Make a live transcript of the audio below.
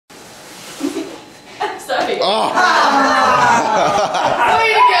Way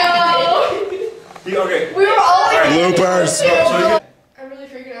to go! Okay. We were all Bloopers. I'm really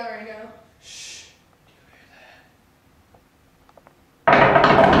freaking out right now. Shh. I'm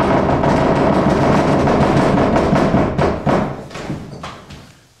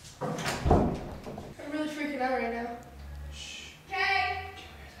really freaking out right now. Okay.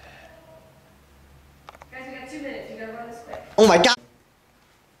 Guys, we got 2 minutes. We gotta run this quick. Oh my god.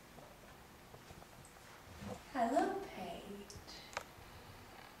 Hello, Paige.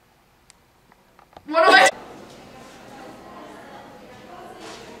 What do I?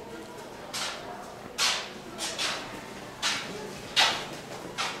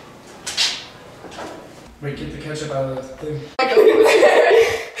 Wait, get the ketchup out of the thing.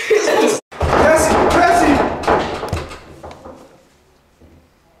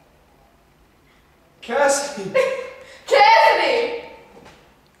 Cassie! Cassidy!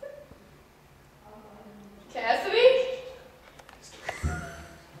 Cassidy?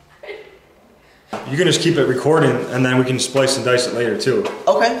 You can just keep it recording, and then we can splice and dice it later too.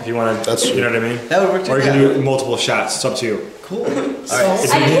 Okay. If you want to, That's you know what I mean. That would work too. Or you can do multiple shots. It's up to you. Cool. All right.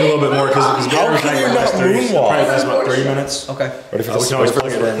 If you need a little bit more, because How can you not moonwalk? Probably lasts about 30 minutes. Okay. But if we can always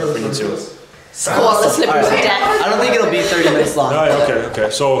plug it in if we need to. Squall the slippers to death. I don't think it'll be 30 minutes long. Oh, yeah, okay.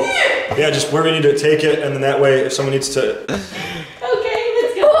 So, yeah, just where we need to take it, and then that way, if someone needs to. Okay,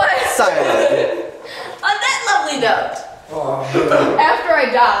 let's go. Sorry. On that lovely note. After I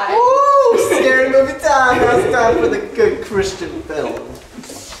die. Woo! Scary movie time. Now it's time for the good Christian film.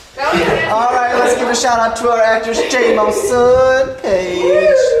 Alright, let's give a shout out to our actors Jay Monson,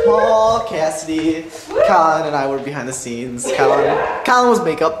 Paige, Paul, Cassidy, Colin, and I were behind the scenes. Colin was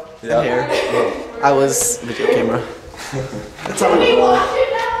makeup and hair. I was video camera. That's all we Can we watch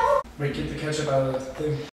it now? Wait, get the ketchup out of the thing.